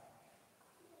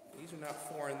 These are not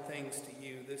foreign things to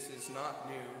you. This is not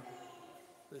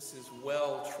new. This is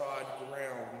well-trod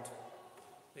ground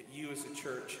that you as a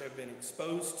church have been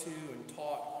exposed to and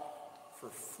taught for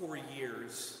 4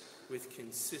 years with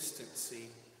consistency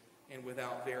and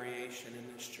without variation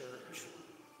in this church.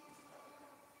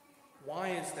 Why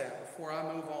is that? Before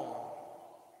I move on,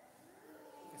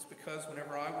 it's because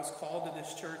whenever I was called to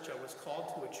this church, I was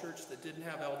called to a church that didn't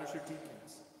have elders or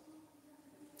deacons.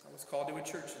 I was called to a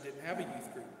church that didn't have a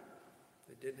youth group,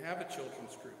 that didn't have a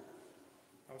children's group.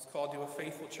 I was called to a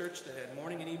faithful church that had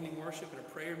morning and evening worship and a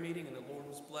prayer meeting, and the Lord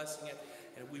was blessing it,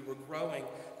 and we were growing.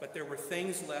 But there were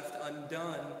things left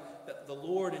undone that the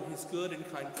Lord in his good and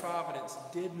kind providence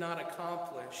did not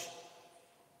accomplish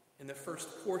in the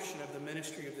first portion of the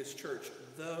ministry of this church,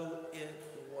 though it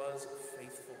was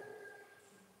faithful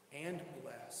and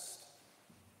blessed.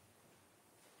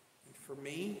 And for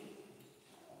me,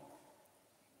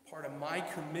 part of my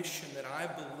commission that I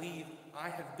believe I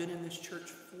have been in this church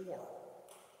for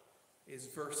is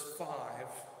verse 5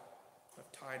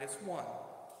 of Titus 1.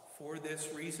 For this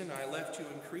reason I left you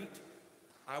in Crete,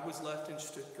 I was left in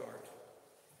Stuttgart,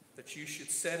 that you should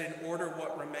set in order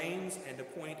what remains and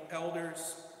appoint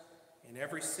elders in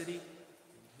every city,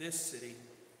 in this city,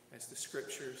 as the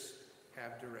Scriptures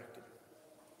have directed.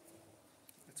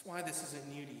 That's why this isn't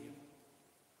new to you,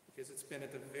 because it's been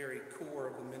at the very core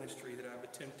of the ministry that I've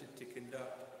attempted to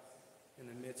conduct in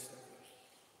the midst of it.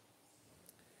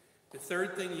 The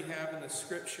third thing you have in the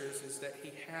Scriptures is that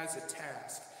he has a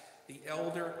task. The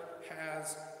elder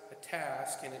has a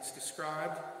task, and it's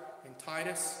described in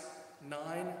Titus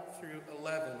 9 through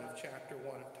 11 of chapter 1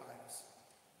 of Titus.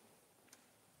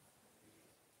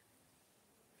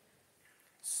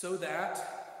 So that,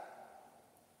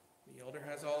 the elder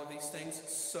has all of these things,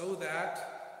 so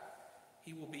that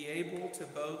he will be able to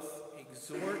both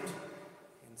exhort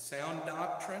in sound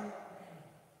doctrine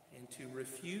and to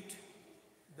refute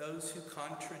those who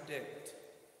contradict.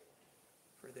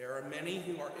 For there are many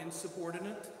who are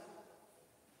insubordinate,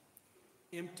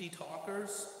 empty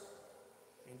talkers,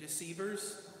 and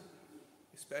deceivers,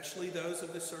 especially those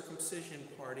of the circumcision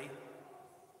party.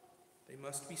 They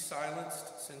must be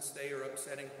silenced, since they are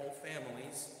upsetting whole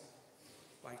families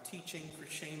by teaching for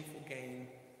shameful gain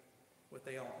what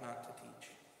they ought not to teach.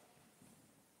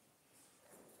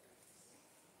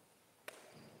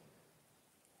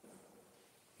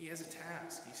 He has a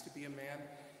task. He's to be a man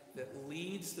that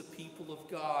leads the people of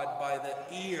God by the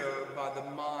ear, by the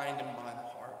mind, and by the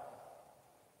heart.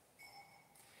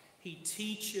 He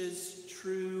teaches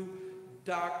true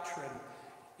doctrine.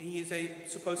 He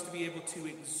is supposed to be able to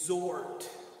exhort.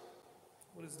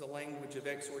 What does the language of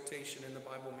exhortation in the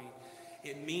Bible mean?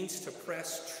 It means to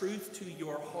press truth to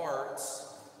your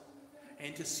hearts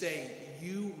and to say,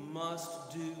 you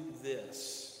must do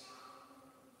this.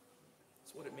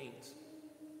 That's what it means.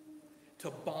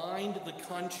 to bind the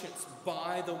conscience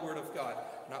by the Word of God.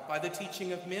 Not by the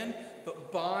teaching of men,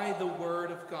 but by the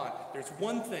Word of God. There's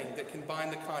one thing that can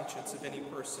bind the conscience of any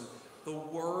person. The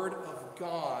Word of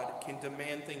God can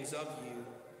demand things of you.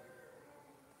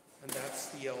 And that's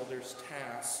the elder's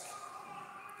task.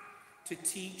 To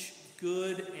teach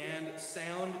good and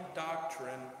sound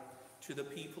doctrine to the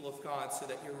people of God, so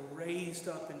that you're raised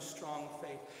up in strong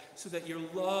faith, so that your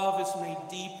love is made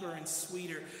deeper and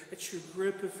sweeter, that your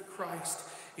grip of Christ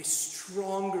is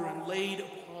stronger and laid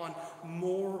upon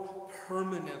more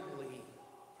permanently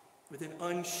with an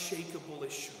unshakable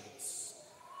assurance.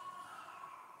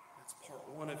 That's part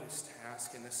one of his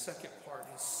task, and the second part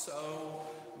is so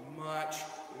much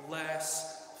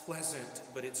less pleasant,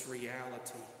 but it's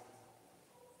reality.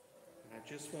 I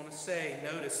just want to say,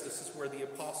 notice this is where the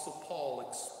Apostle Paul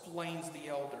explains the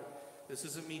elder. This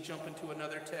isn't me jumping to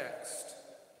another text.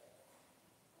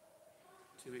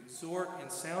 To exhort in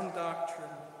sound doctrine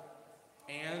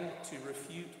and to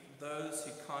refute those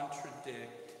who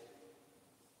contradict.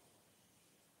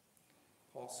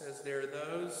 Paul says there are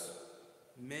those,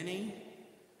 many,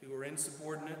 who are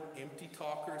insubordinate, empty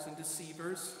talkers and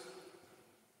deceivers,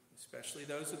 especially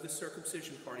those of the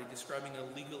circumcision party, describing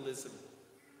a legalism.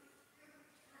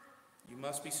 You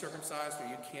must be circumcised or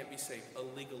you can't be saved. A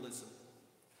legalism.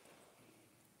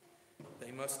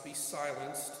 They must be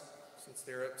silenced, since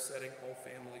they're upsetting whole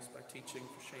families by teaching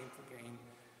for shameful gain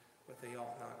what they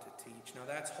ought not to teach. Now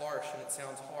that's harsh and it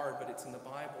sounds hard, but it's in the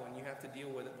Bible and you have to deal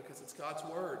with it because it's God's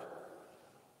Word.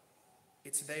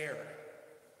 It's there.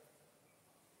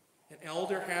 An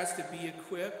elder has to be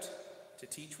equipped to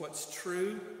teach what's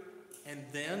true and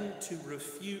then to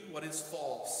refute what is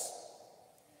false.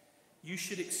 You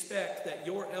should expect that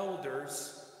your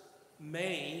elders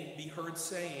may be heard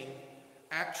saying,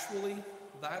 actually,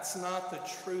 that's not the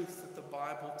truth that the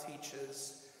Bible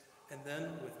teaches. And then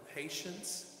with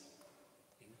patience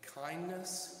and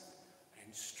kindness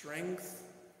and strength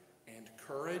and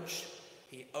courage,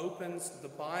 he opens the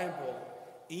Bible,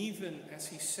 even as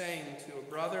he's saying to a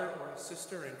brother or a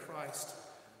sister in Christ,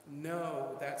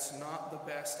 no, that's not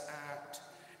the best act.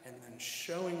 And then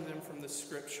showing them from the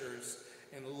Scriptures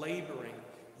and laboring.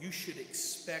 You should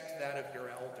expect that of your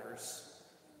elders.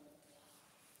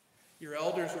 Your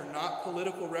elders are not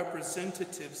political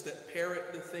representatives that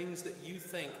parrot the things that you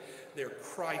think. They're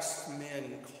Christ's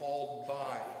men called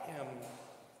by him.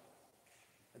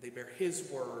 And they bear his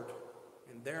word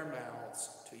in their mouths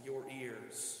to your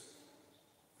ears.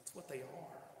 That's what they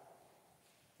are.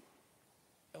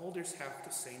 Elders have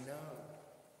to say no.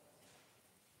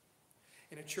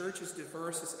 In a church as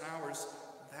diverse as ours,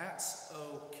 that's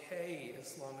okay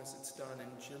as long as it's done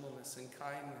in gentleness and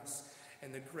kindness.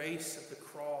 And the grace of the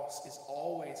cross is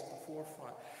always at the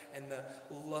forefront. And the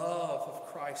love of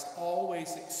Christ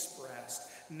always expressed.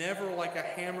 Never like a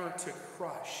hammer to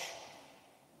crush.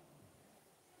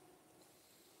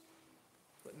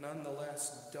 But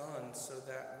nonetheless done so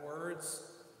that words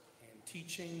and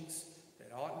teachings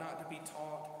that ought not to be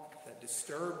taught, that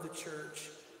disturb the church,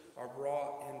 are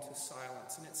brought into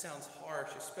silence. And it sounds harsh,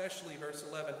 especially verse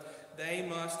 11. They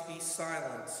must be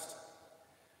silenced.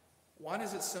 Why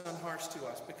does it sound harsh to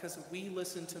us? Because we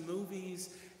listen to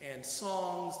movies and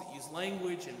songs that use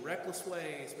language in reckless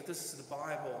ways, but this is the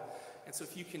Bible. And so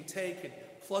if you can take and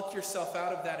pluck yourself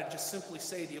out of that and just simply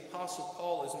say the Apostle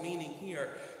Paul is meaning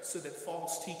here so that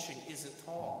false teaching isn't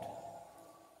taught.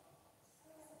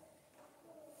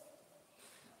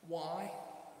 Why?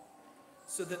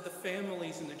 So that the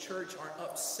families in the church aren't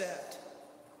upset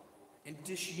and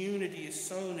disunity is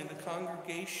sown in the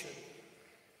congregation.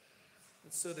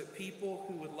 And so that people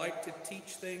who would like to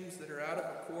teach things that are out of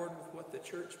accord with what the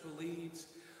church believes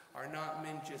are not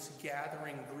men just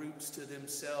gathering groups to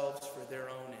themselves for their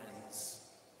own ends.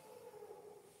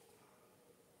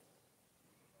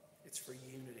 It's for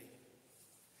unity.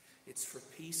 It's for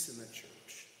peace in the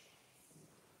church.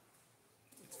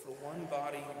 It's for one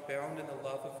body bound in the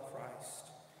love of Christ,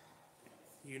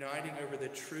 uniting over the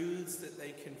truths that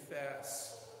they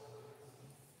confess,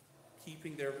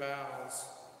 keeping their vows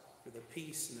for the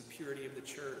peace and the purity of the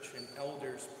church, and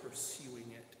elders pursuing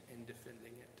it and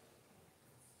defending it.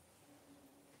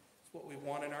 It's what we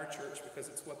want in our church because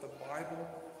it's what the Bible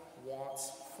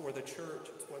wants for the church.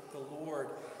 It's what the Lord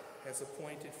has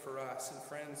appointed for us. And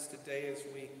friends, today as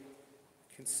we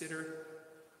consider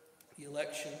the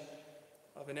election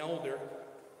of an elder,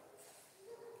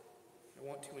 I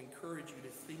want to encourage you to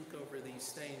think over these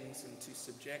things and to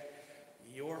subject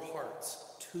your hearts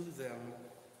to them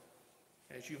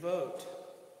as you vote.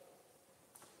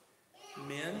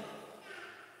 Men,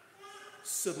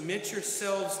 submit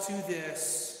yourselves to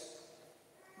this.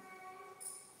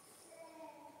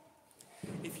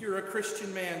 If you're a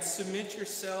Christian man, submit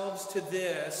yourselves to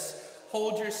this.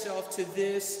 Hold yourself to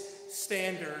this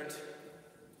standard.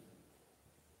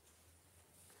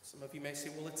 Some of you may say,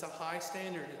 well, it's a high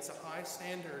standard. It's a high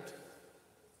standard.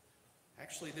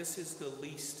 Actually, this is the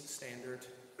least standard.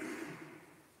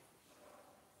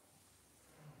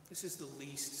 This is the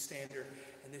least standard.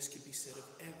 And this can be said of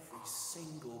every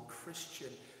single Christian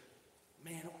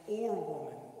man or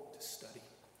woman to study.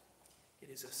 It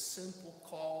is a simple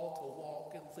call to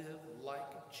walk and live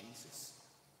like Jesus.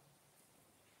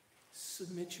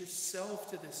 Submit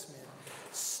yourself to this man.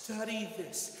 Study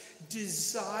this.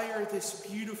 Desire this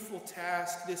beautiful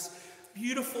task, this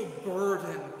beautiful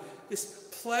burden, this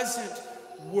pleasant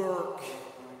work.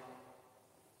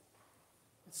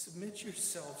 And submit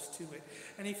yourselves to it.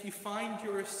 And if you find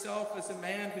yourself as a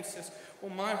man who says,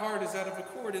 well, my heart is out of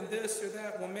accord in this or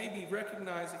that, well, maybe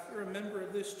recognize if you're a member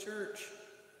of this church,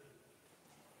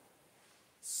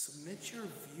 submit your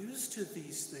views to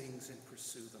these things and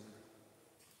pursue them.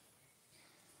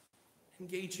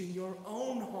 Engage in your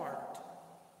own heart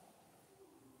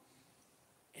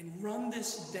and run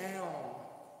this down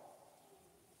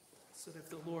so that if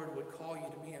the Lord would call you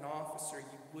to be an officer,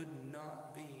 you would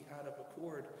not be out of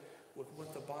accord with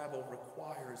what the Bible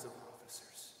requires of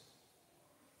officers.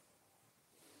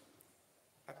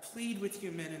 I plead with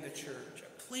you, men in the church.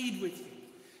 I plead with you.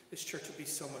 This church would be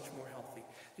so much more healthy.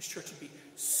 This church would be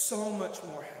so much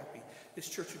more happy. This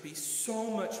church would be so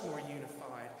much more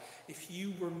unified if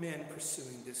you were men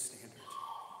pursuing this standard.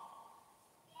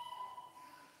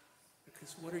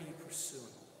 Because what are you pursuing?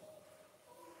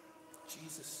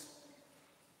 Jesus.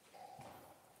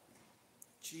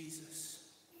 Jesus.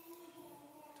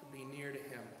 To be near to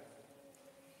him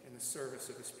in the service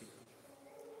of his people.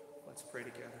 Let's pray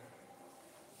together.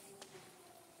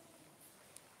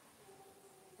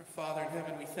 Our Father in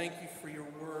heaven, we thank you for your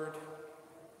word.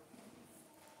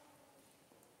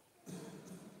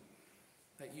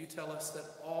 That you tell us that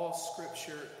all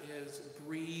Scripture is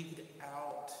breathed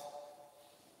out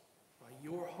by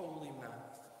your holy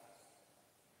mouth.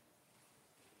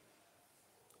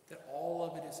 That all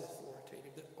of it is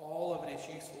authoritative. That all of it is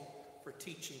useful for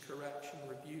teaching, correction,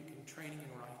 rebuke, and training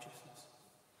in righteousness.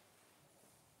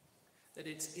 That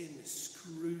it's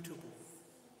inscrutable,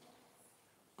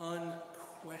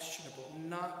 unquestionable,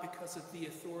 not because of the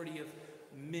authority of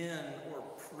men or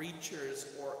preachers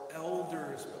or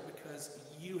elders, but because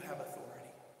you have authority.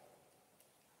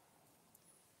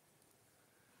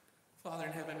 Father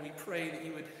in heaven, we pray that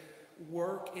you would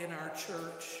work in our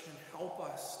church and help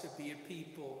us to be a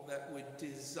people that would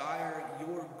desire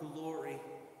your glory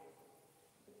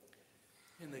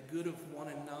and the good of one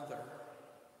another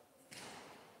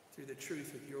through the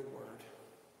truth of your word.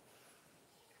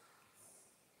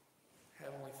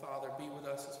 Heavenly Father, be with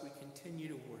us as we continue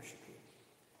to worship you.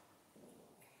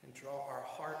 And draw our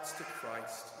hearts to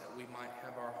Christ, that we might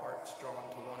have our hearts drawn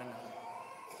to one another.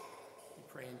 We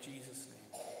pray in Jesus'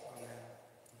 name.